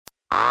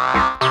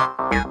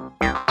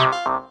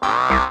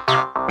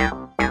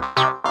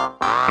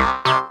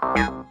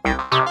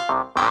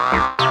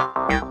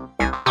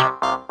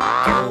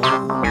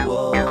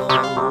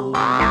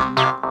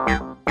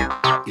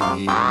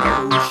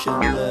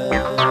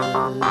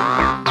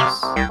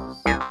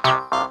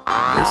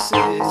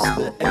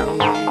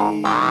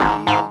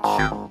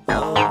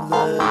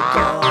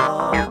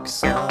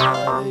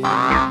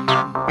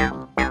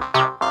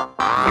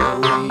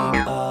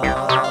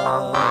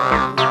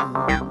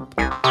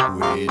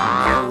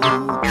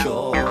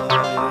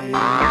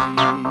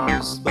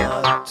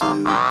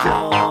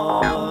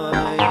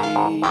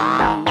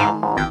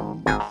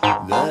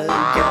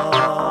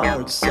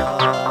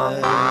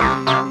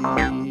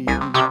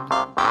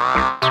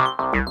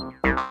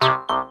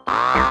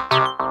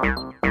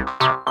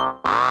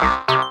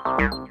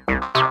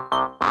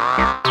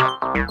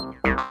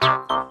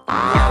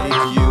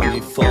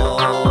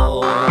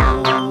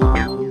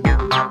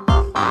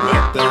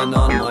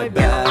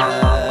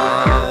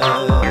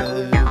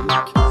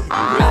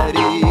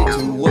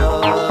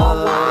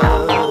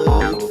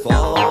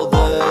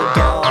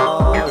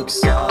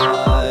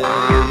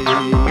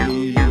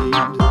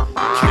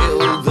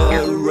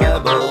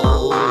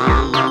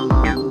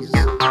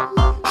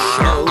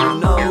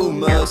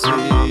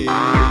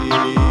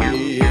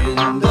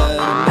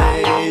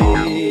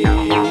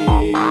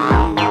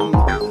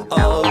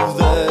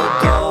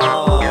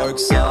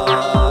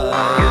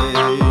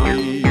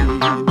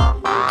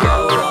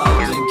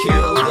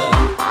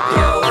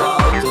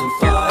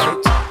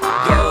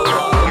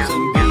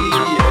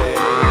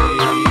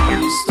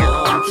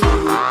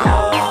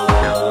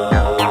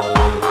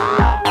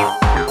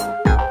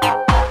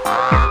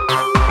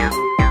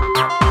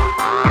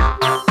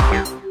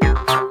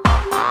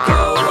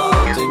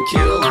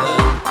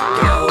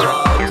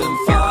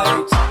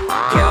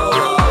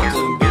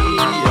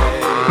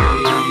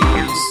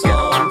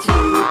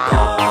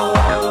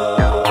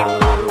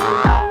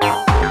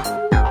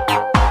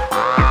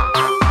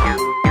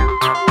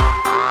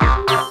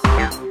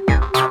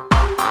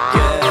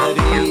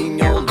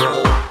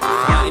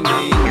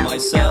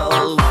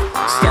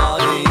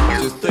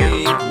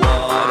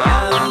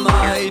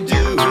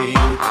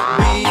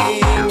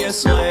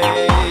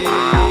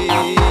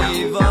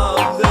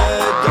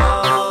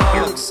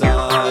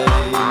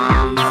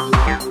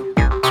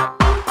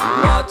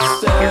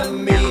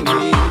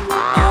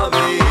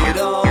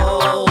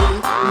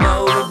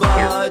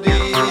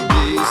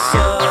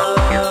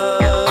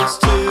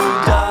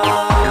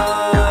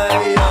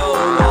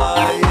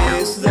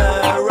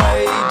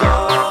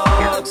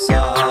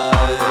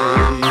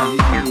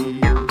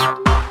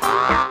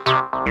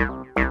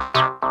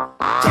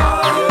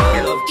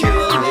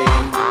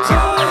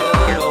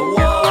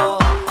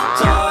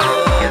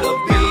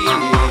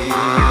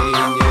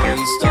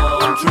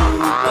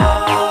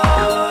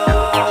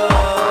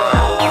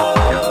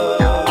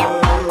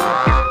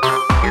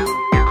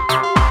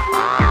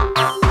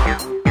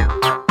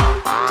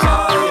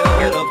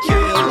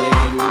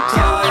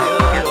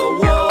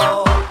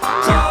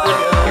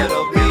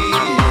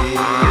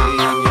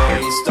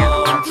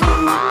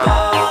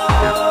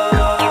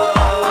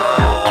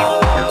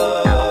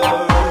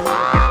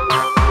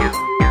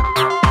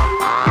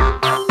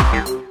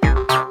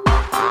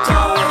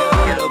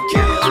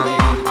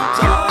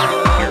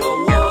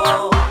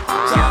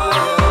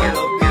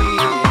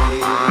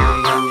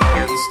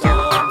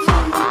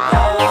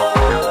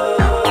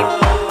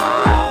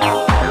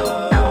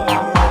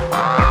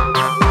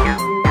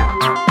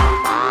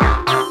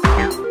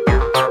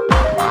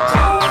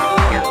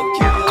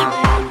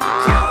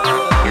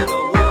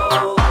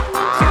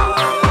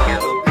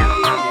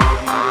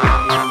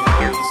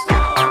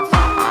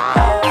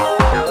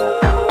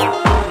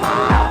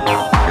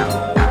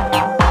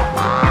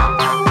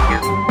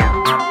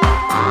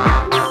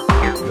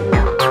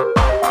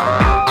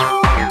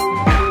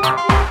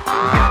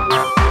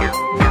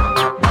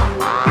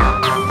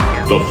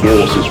The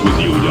Force is with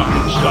you, young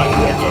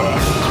Skywalker.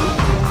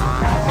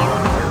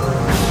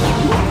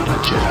 You are not a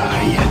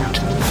Jedi yet.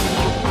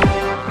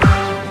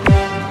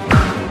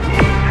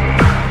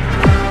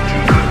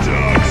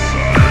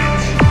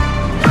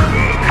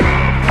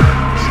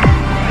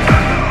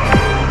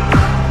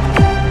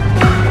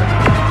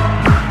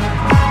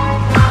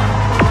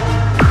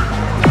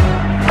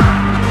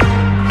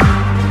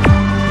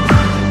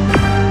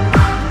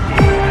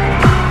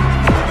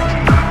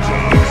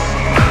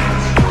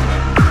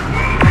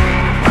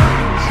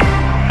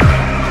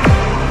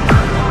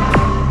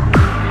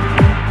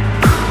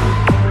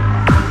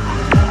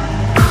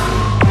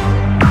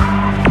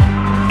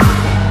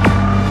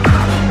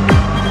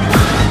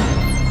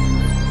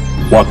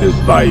 What is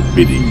thy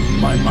bidding,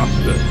 my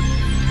master?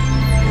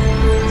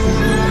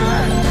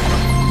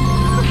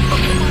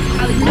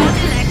 I was not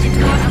elected to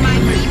watch my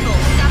people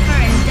suffer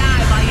and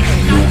die by a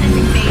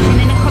relentless invasion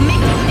in a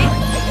committee.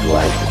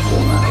 Life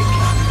tonight.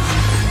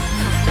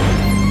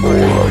 Or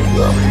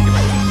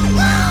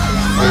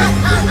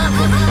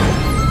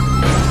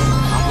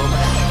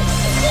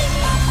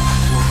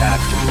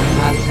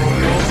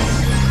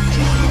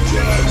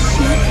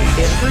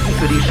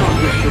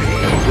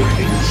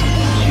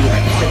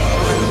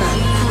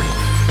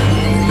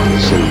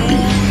so be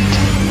it,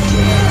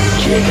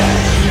 Jedi.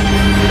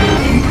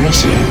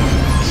 Impressive.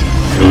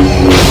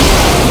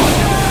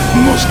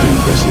 Most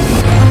impressive.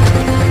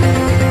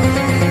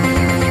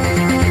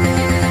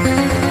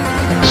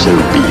 So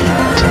be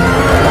it,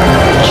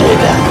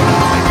 Jedi.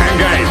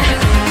 Engage!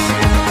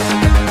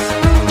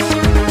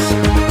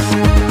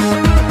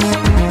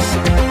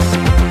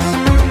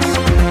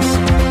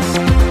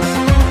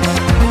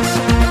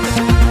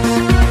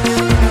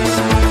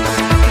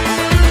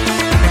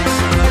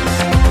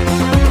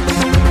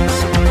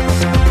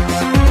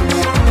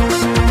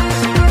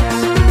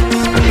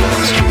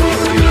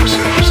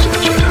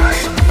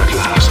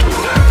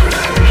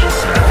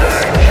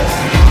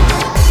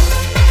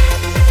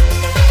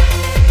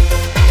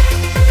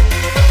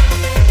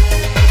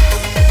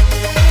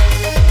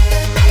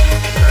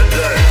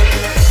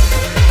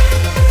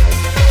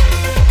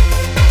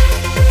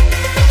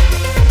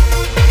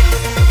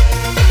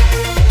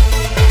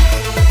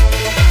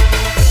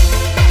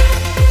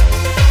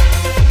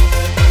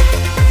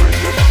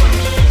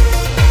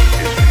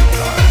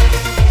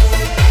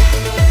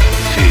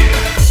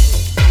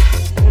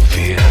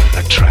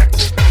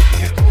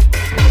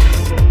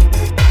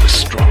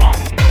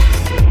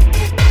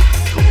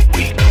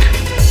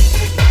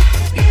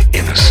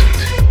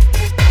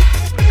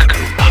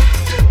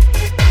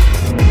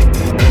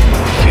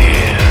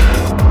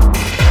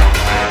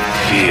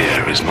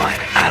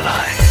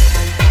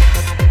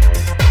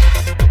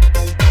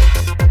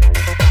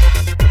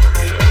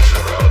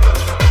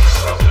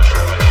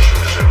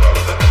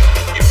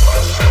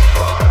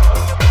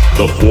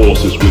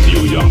 Force is with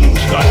you, young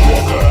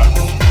Skywalker.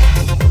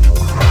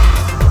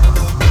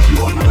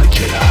 You are not a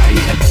Jedi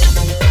yet.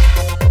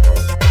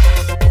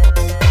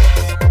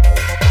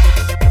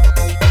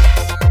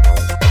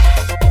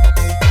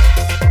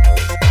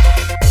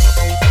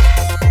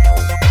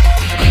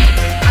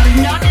 I was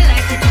not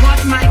elected to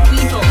watch my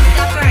people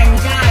suffer and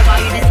die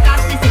while you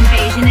discuss this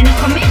invasion in a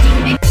committee.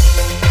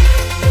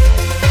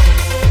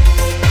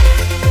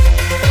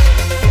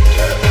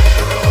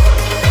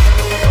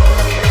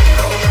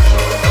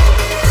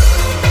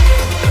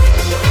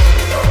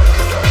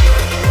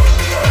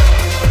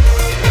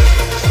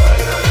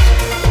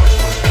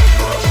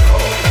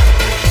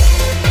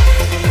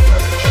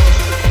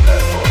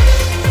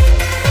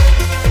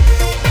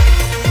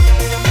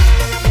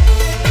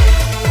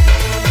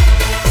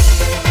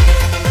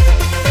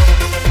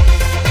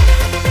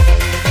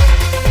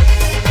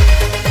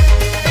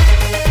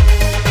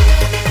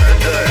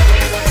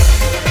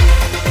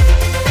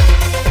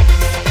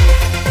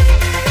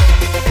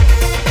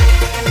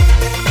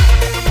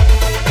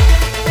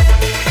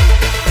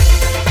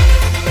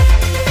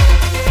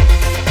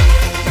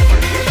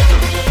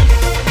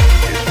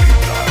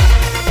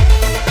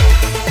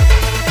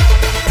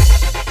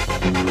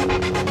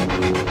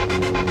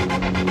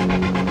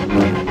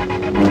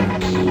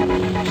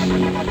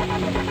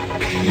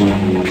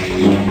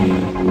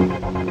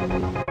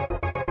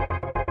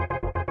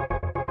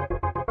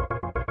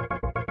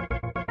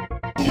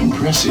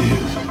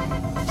 Impressive.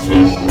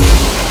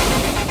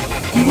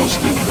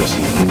 Most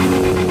impressive.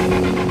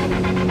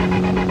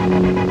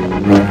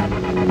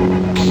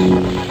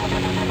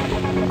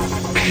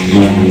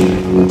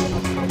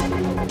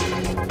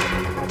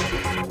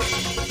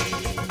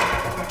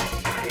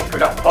 Que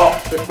la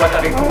force soit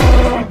avec vous.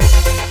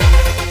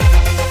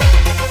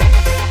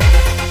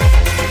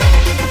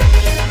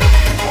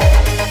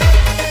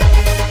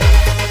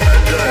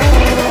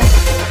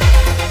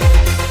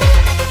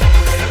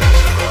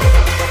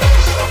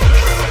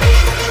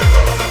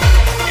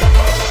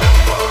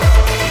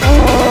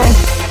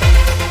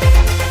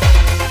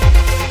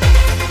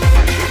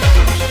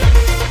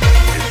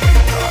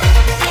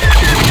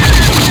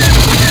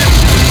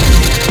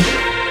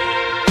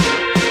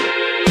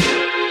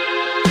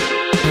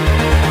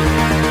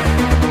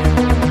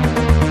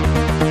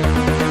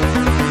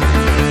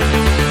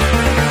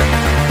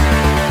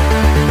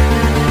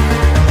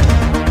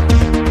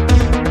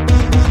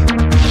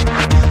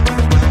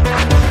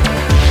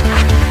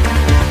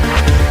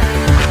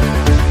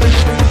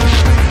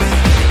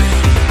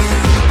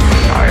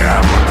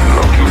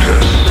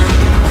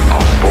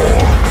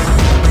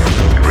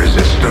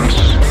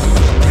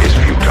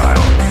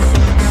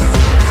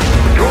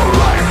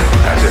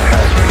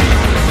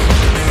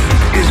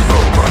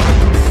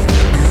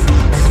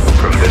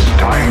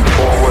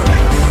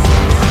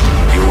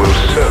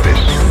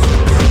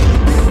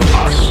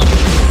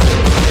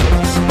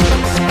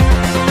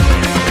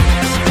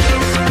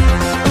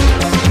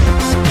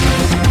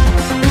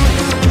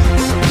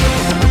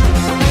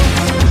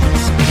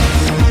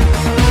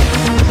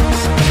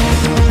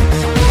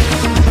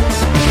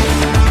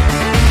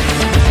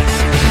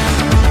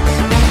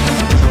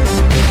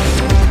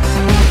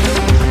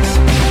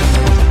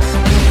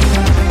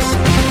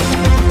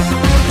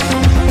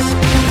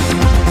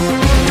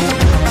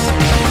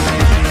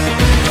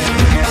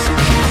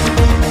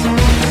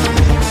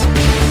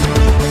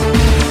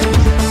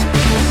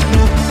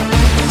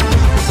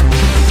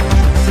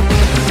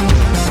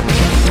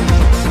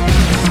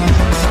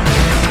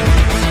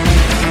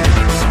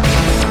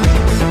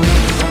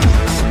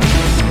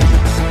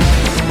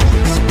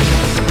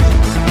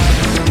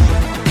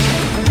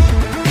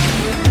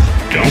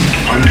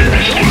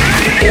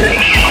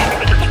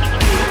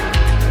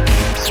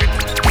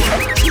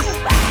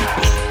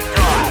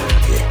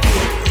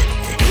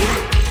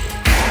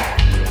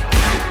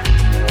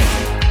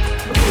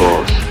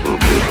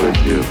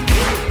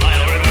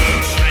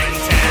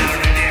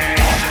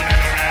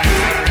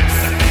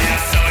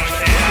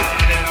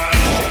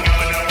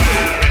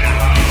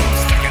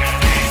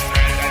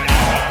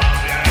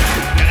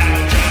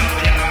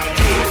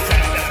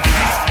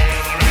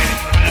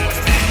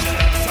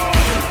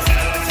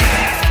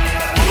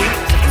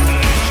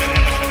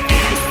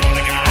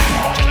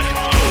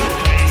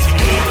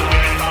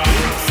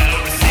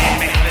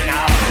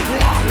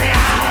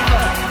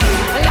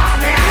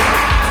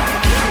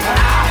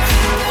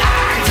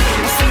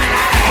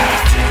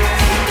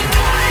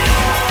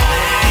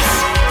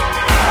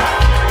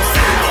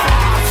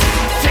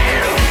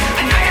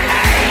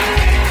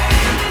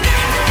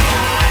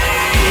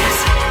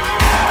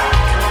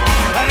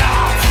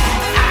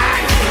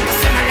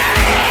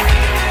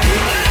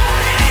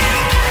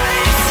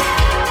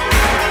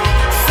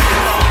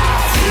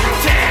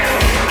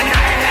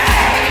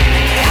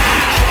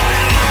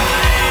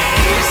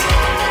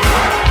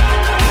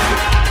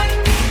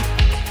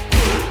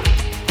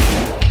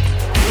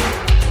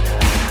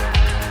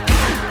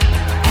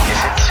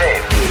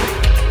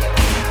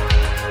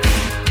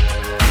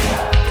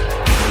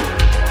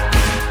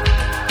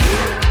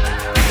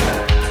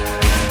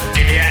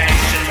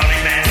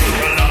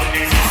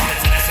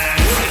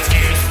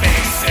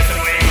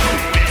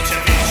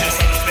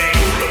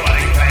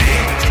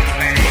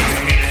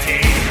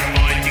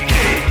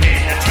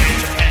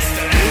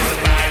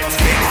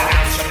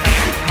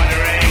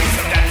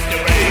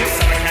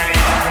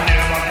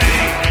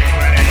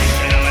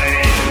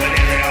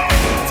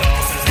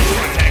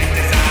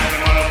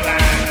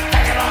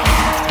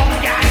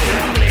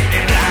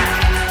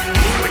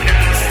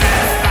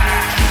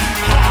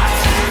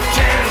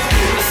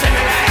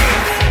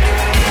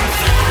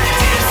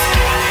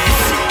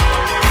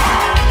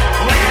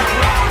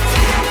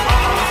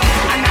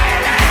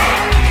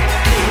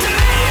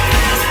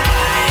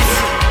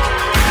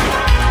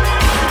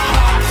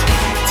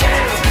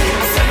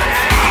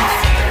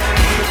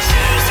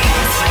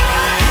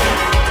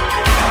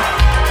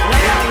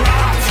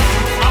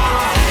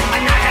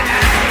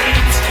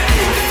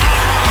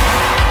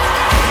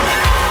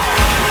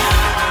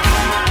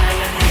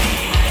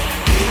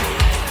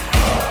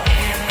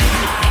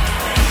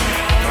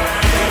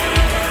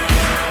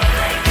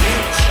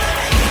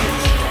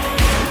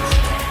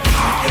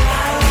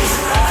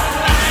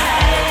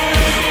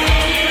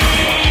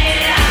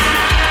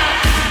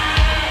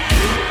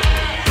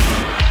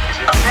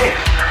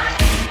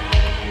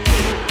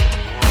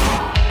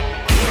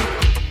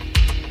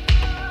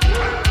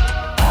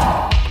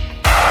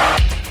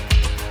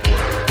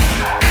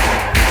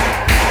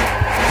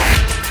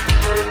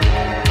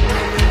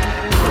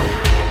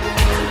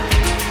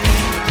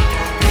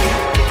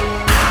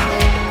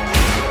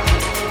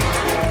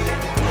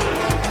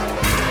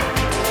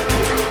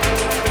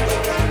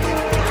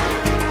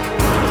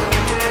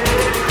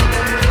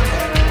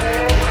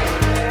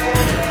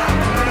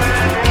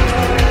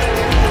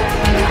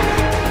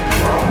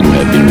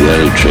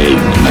 well trained,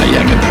 my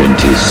young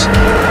apprentice.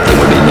 They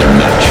will be no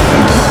match for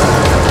you.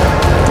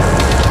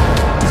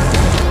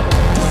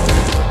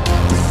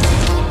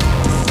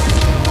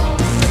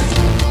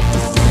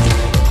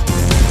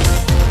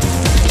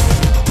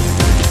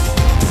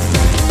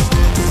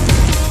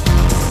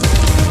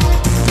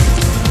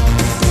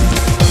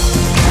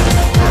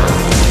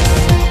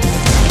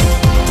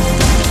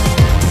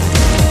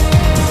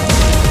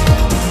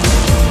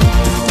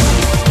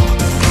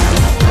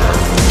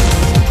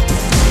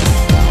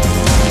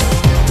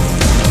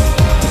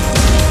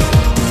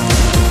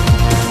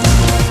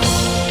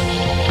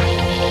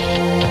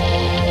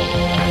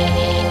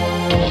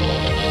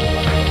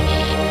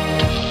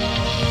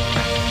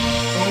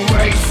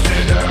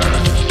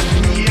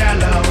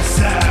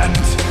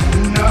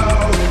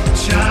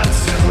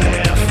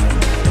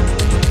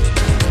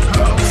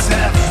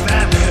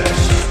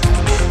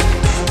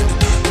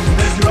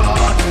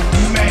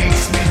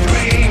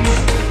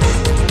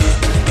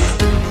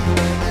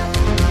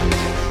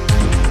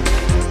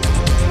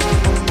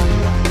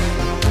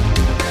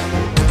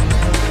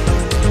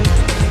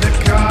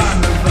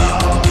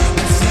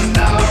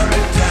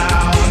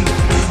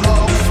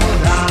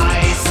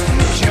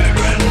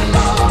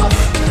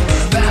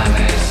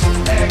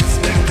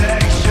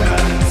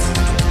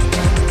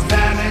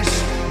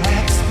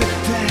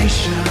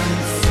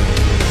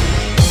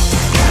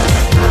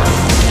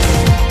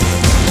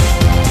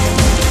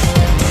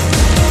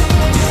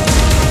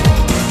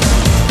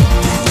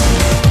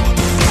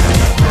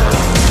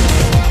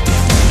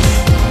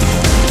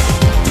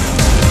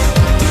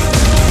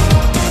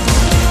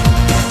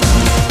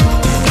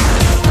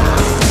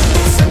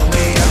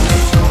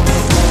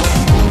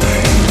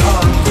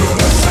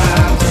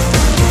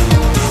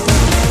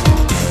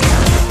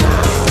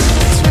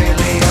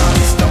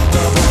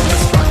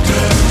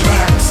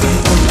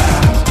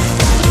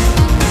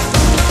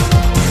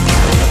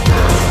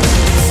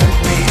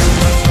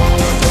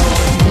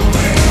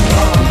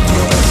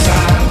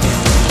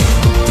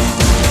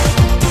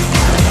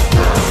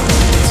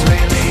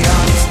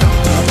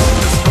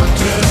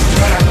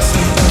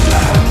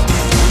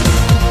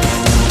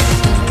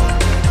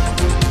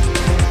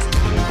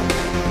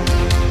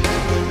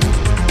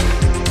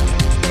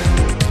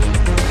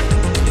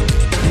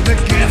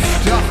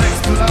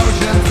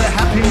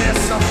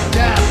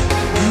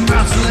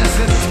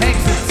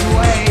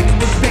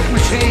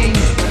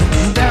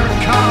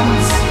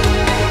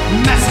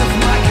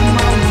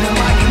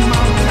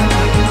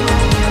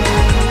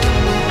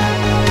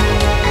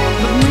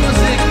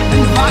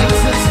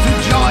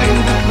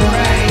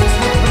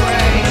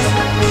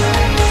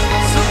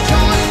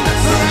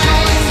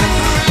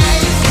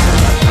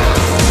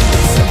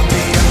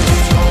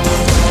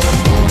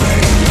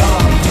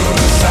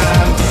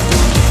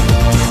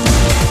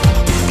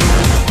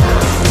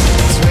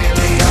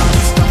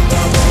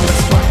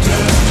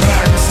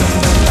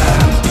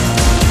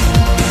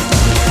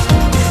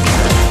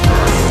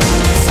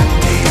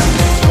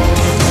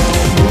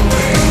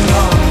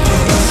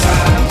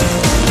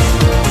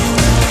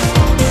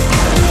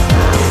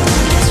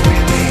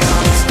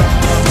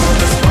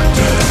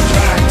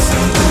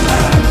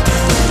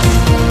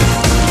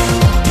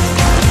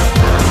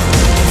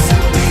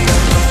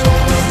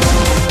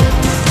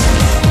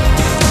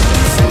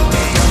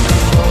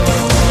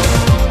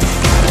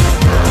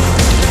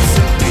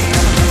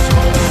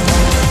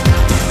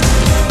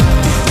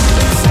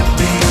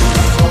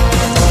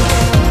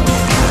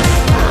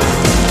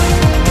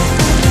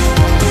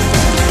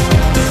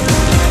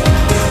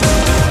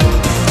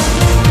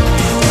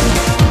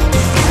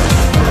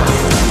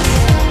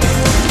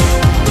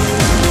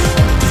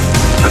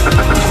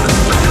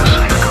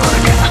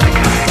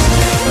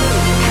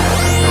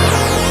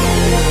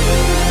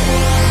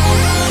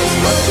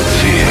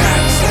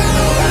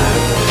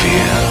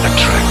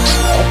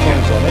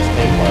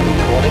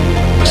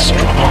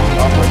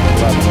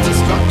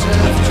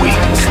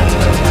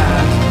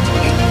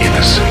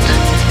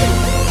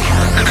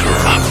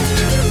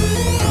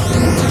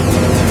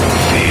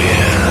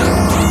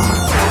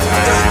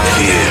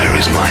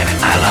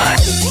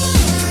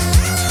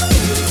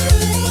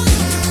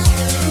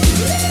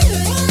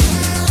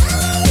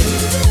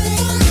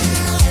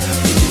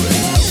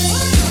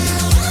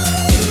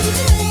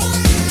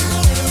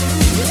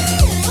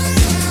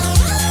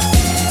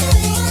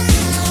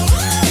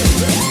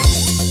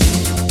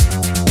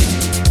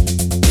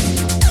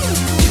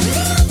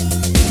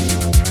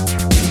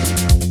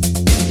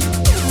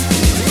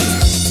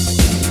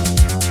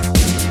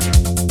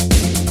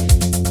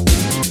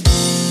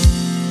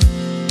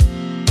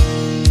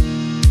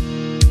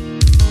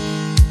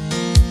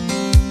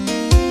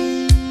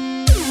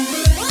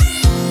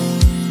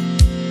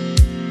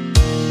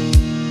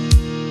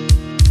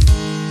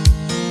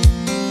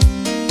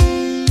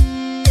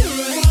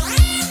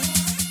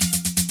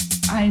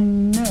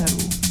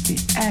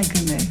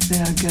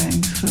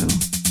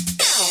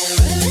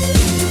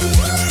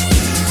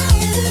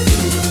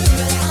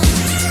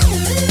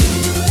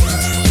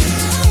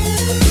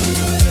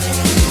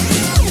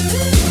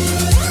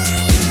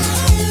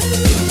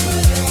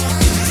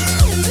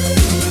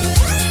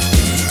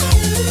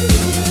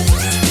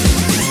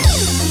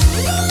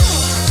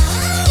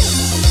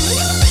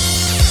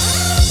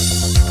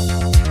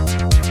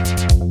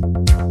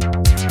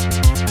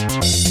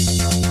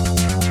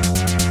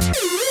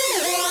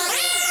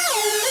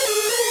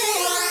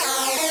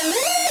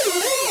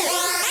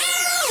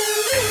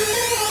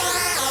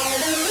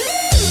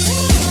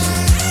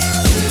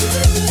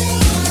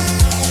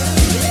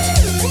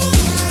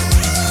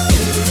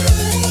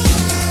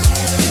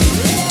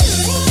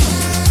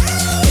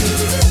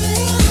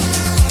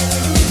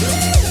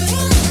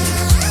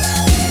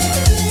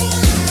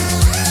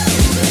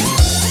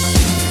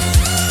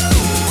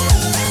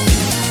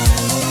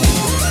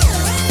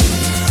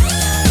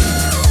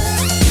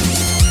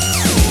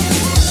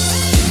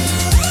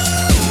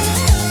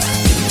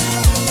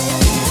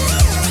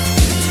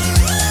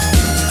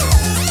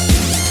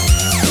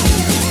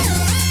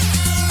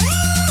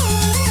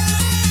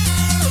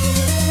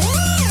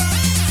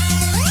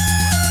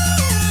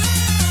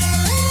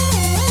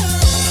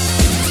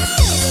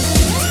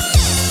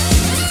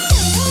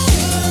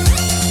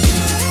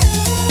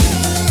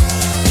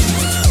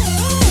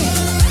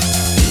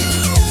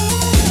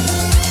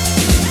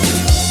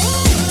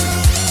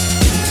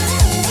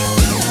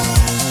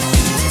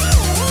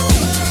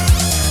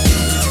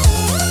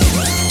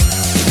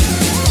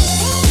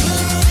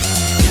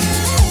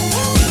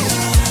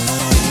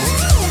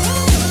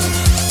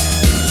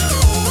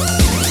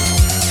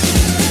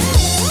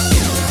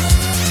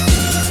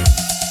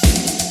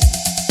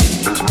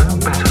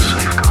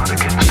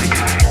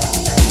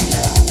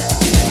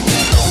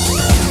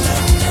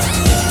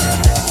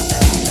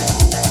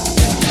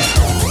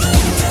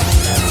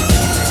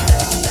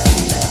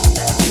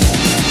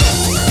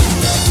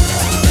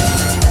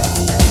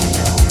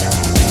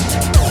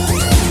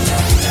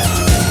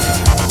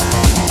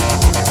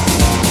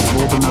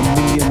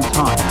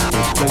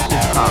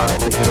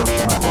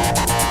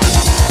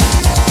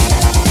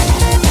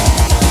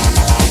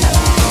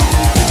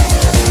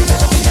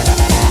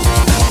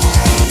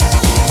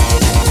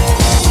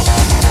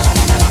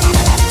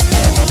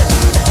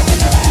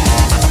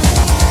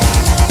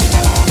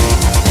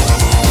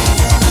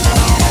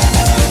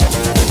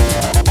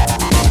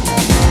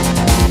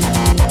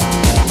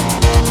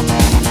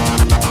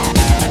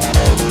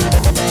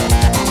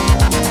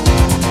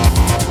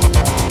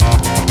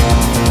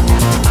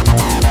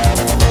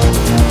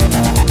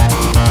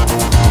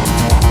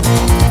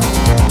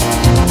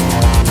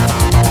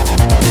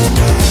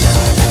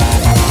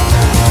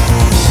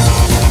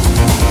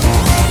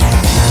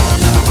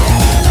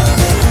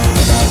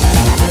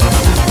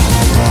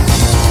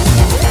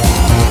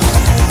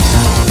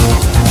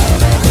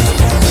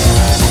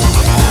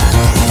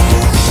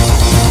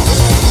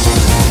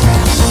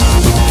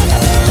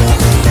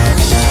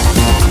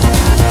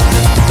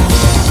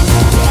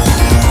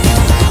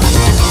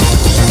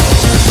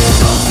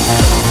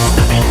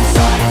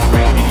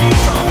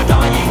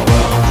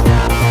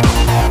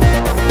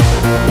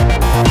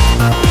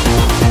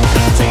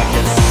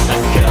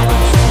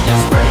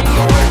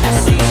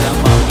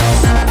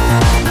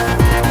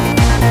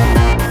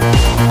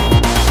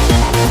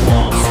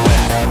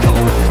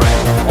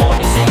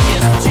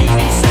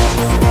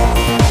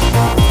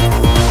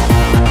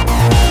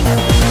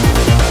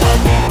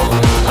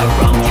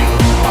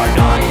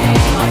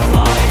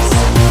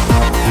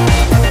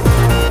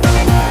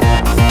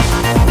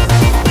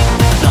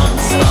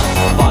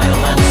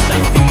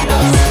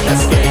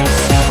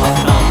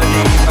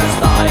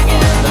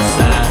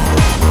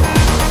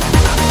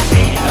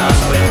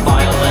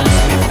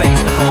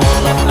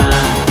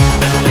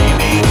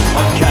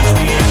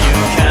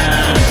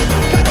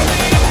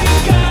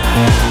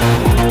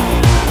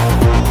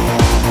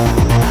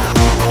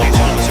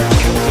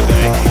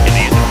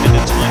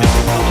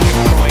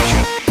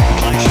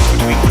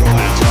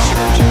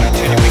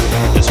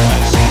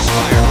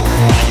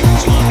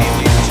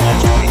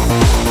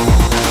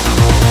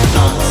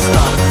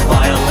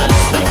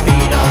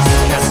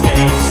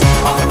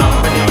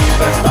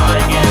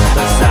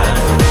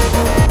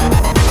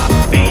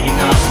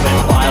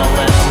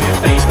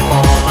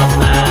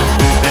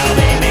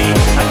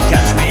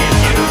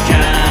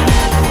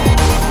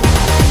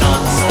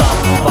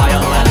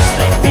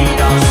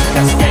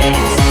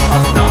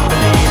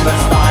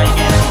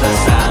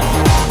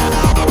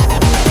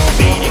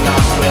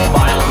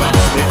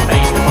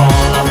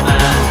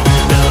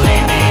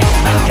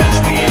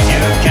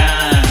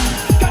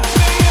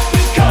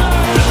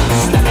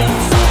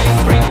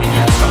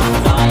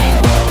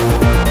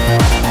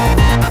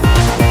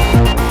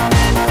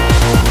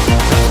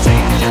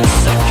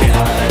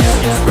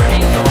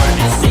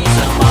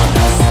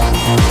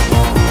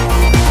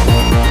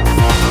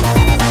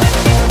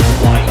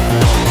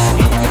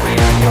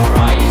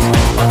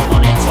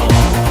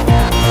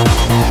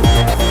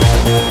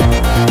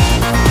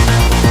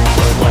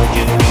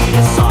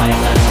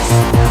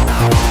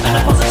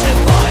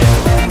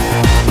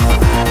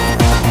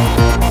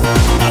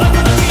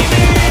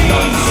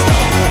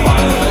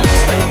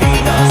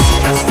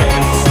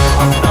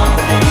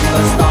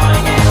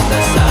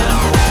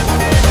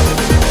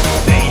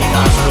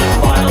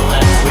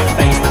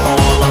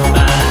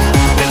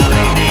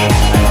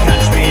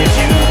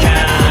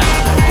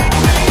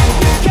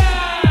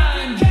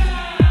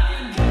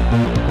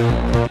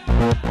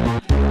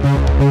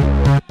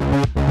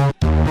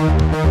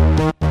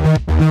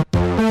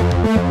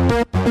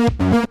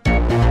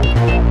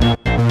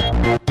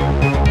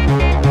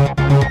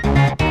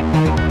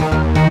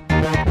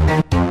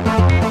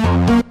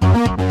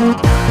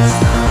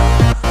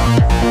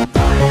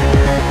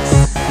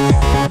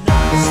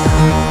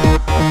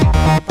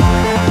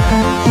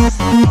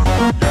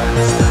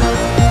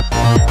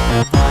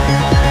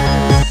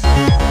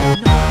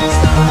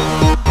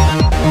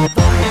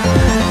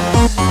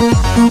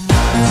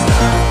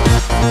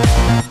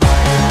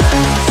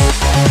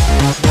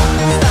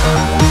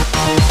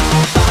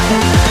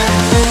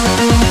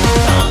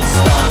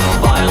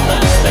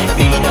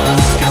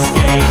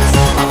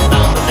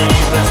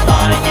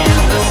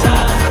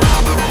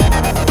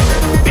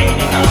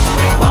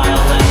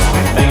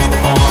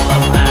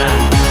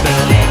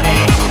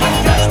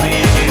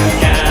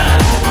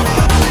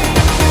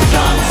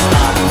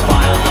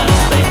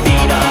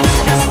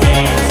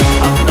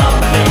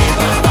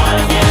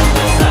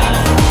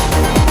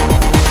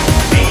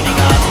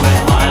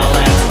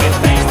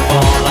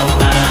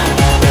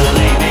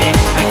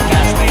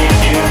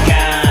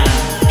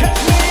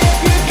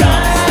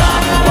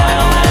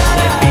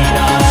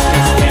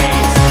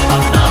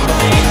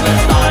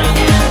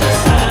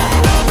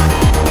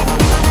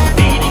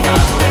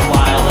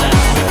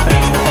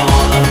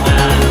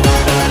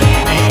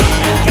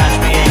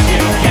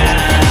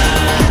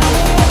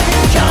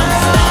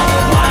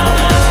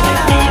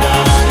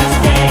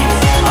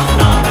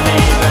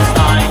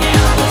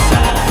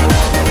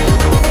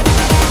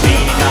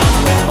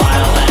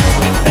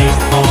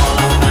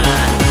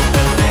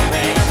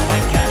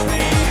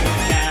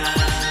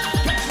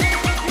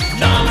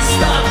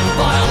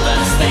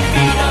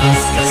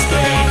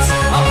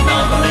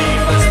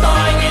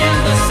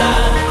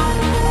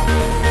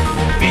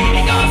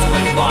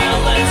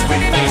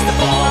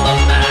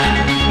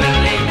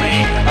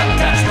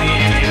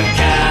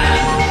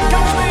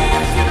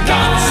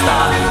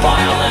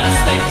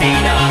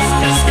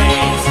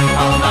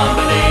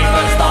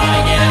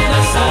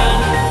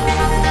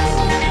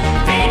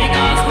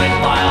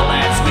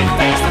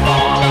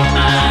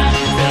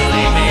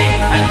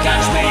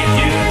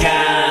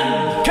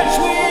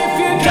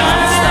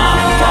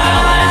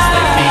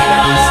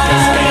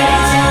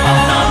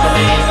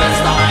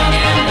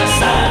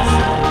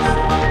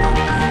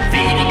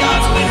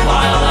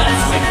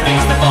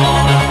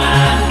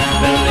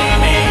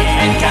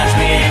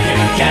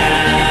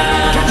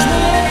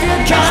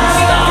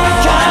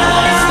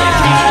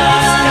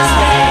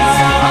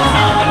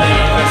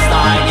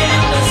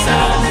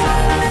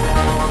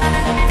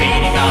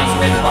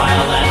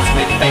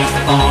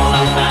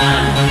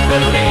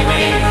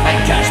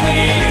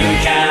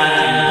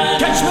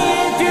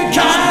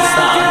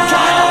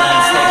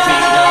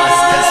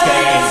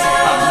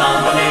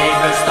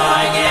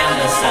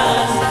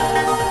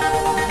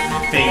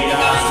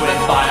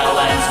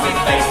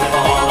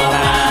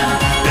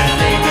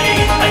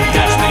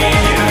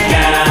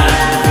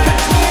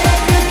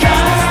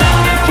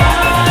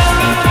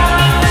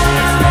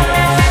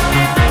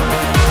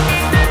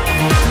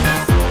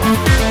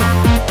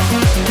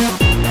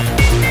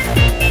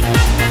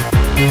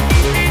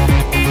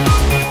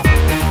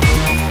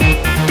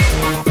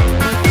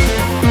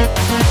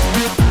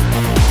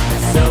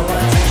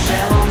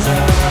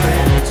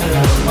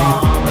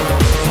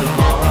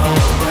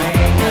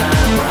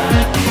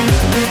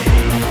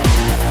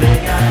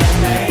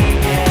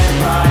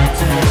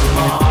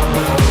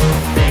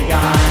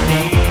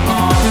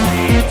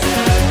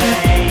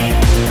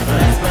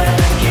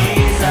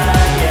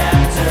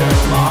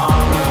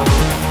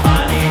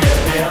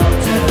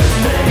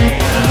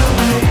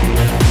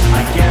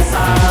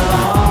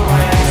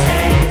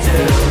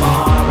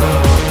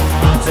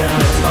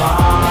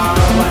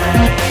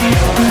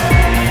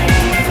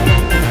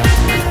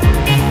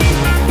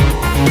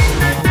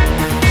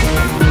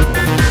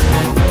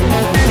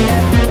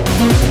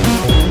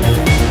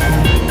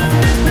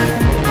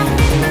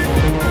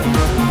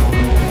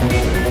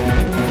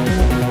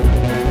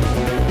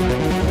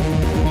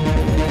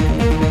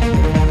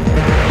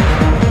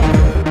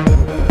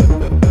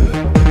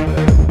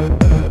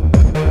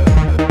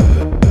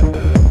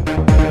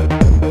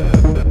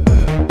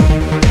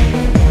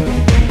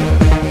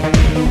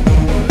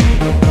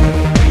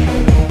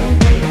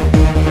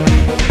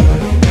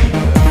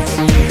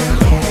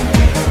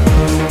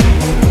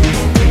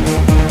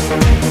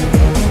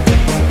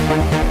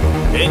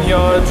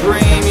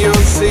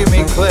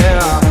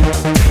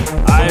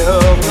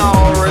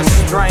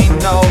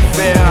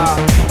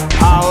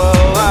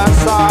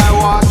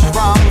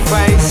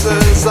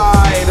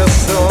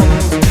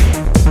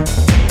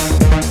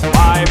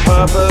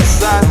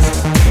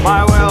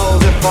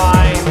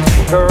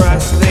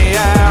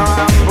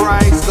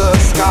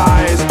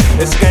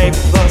 escape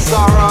the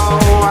sorrow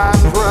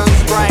and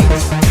restraint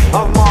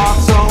of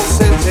mortal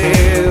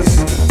cities.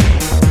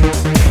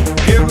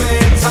 Give me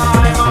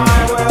time,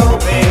 I will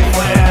be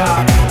clear.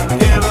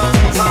 Given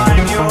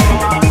time,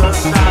 you'll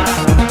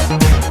understand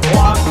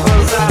what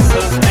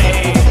possesses me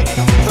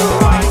to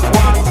write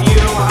what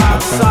you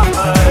have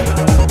suffered.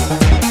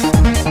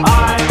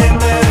 I'm in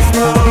this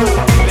mood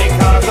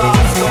because of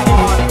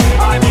scorn.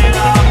 I'm in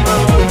a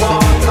mood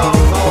for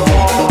total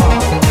war.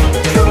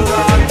 To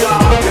the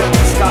darkened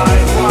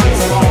skies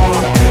once more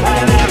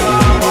and ever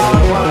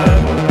onward.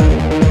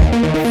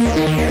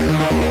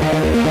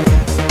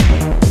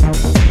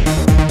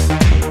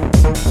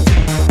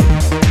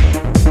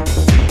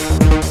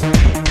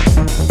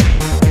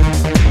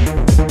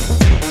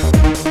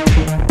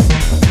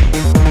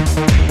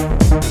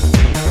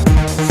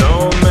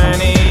 So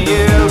many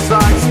years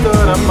I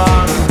stood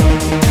among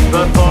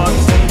the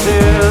thoughts and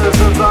tears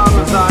of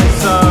those I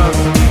served.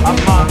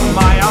 Among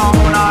my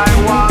own I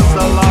was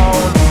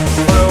alone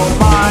through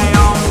my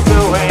own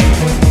doing.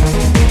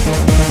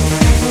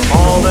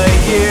 All the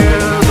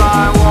years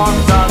I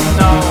walked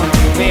unknown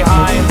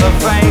behind the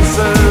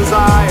faces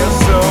I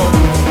assume.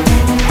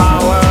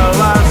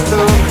 Powerless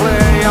to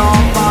clear your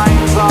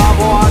minds of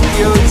what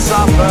you'd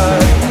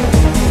suffered.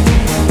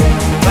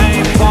 They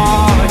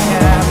fall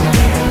again.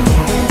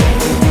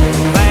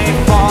 They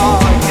fall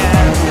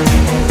again.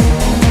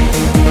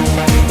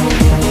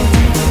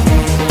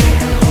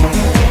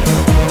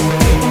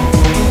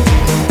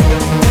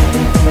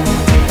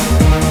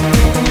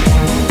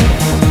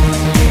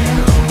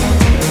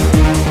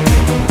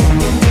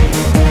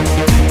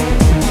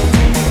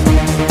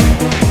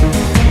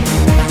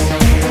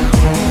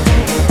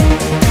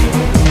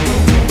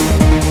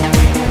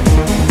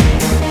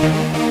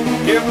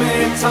 Give me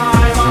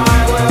time,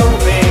 I will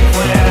be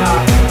clear.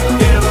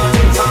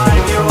 Given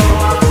time, you'll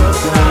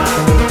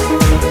understand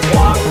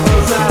what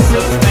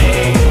possesses me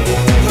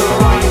to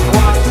write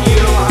what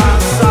you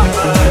have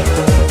suffered.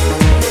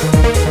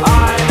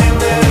 I'm in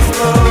this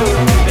mood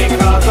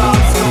because of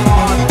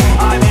scorn.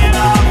 I'm in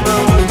a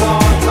mood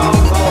for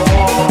total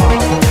war.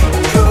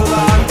 To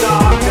the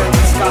darkened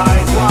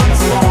skies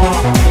once more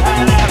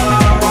and ever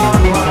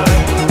onward.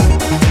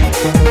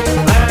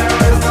 There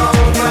is no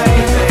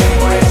faith in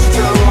which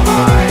to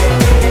hide.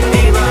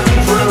 Even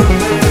truth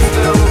is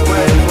filled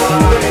with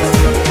lies.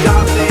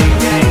 Dusting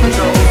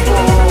angels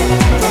fall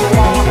to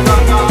walk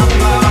among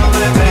the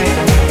living.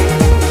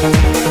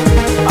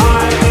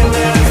 I'm in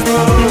this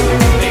mood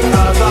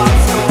because of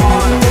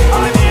scorn.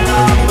 I'm in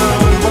a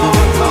mood for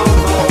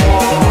total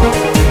war.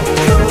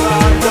 To the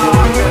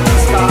darkened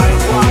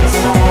skies once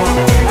more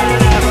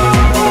and ever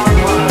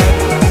onward.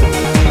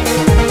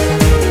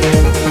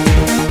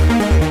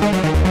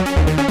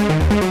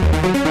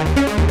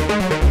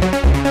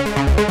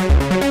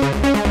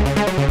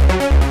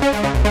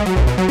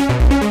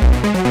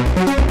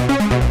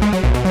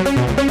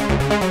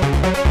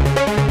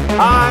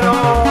 I'd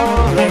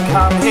only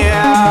come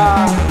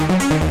here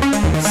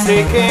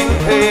seeking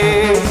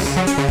peace.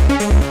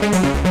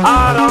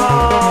 I'd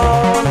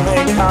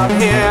only come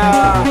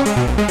here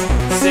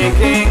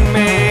seeking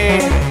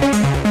me.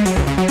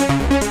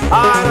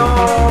 I'd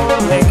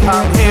only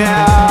come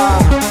here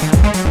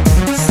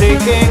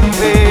seeking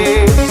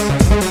peace.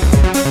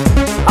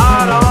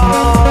 I'd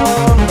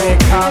only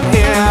come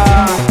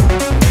here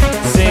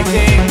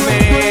seeking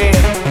me.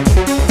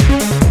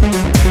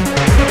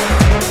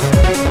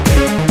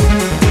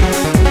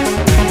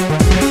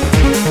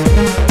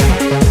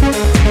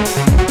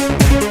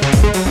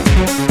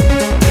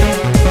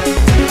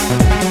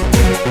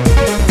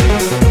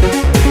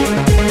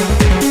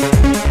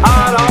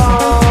 I'd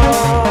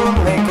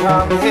only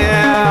come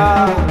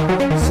here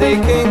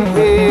seeking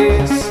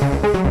peace.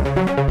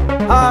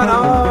 I'd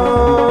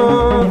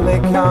only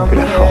come Que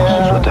la force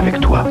here soit avec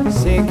toi.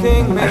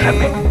 seeking À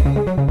jamais.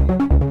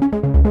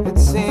 me. It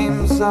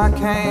seems I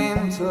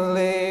came to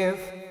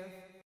leave.